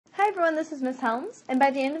everyone, this is Ms. Helms, and by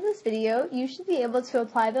the end of this video, you should be able to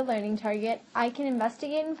apply the learning target, I can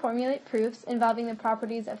investigate and formulate proofs involving the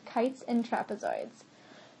properties of kites and trapezoids.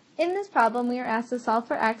 In this problem, we are asked to solve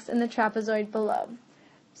for x in the trapezoid below.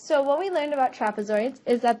 So what we learned about trapezoids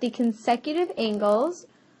is that the consecutive angles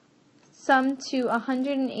sum to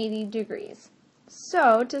 180 degrees.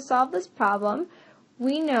 So to solve this problem,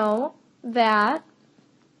 we know that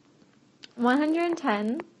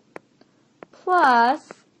 110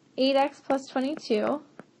 plus 8x plus 22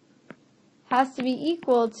 has to be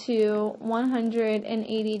equal to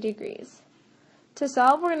 180 degrees. To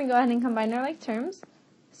solve, we're going to go ahead and combine our like terms.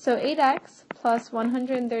 So 8x plus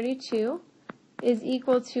 132 is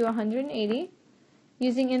equal to 180.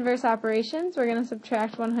 Using inverse operations, we're going to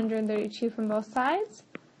subtract 132 from both sides.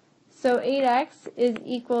 So 8x is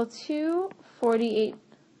equal to 48.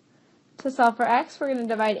 To solve for x, we're going to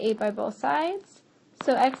divide 8 by both sides.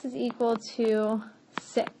 So x is equal to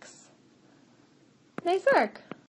 6. Nice work!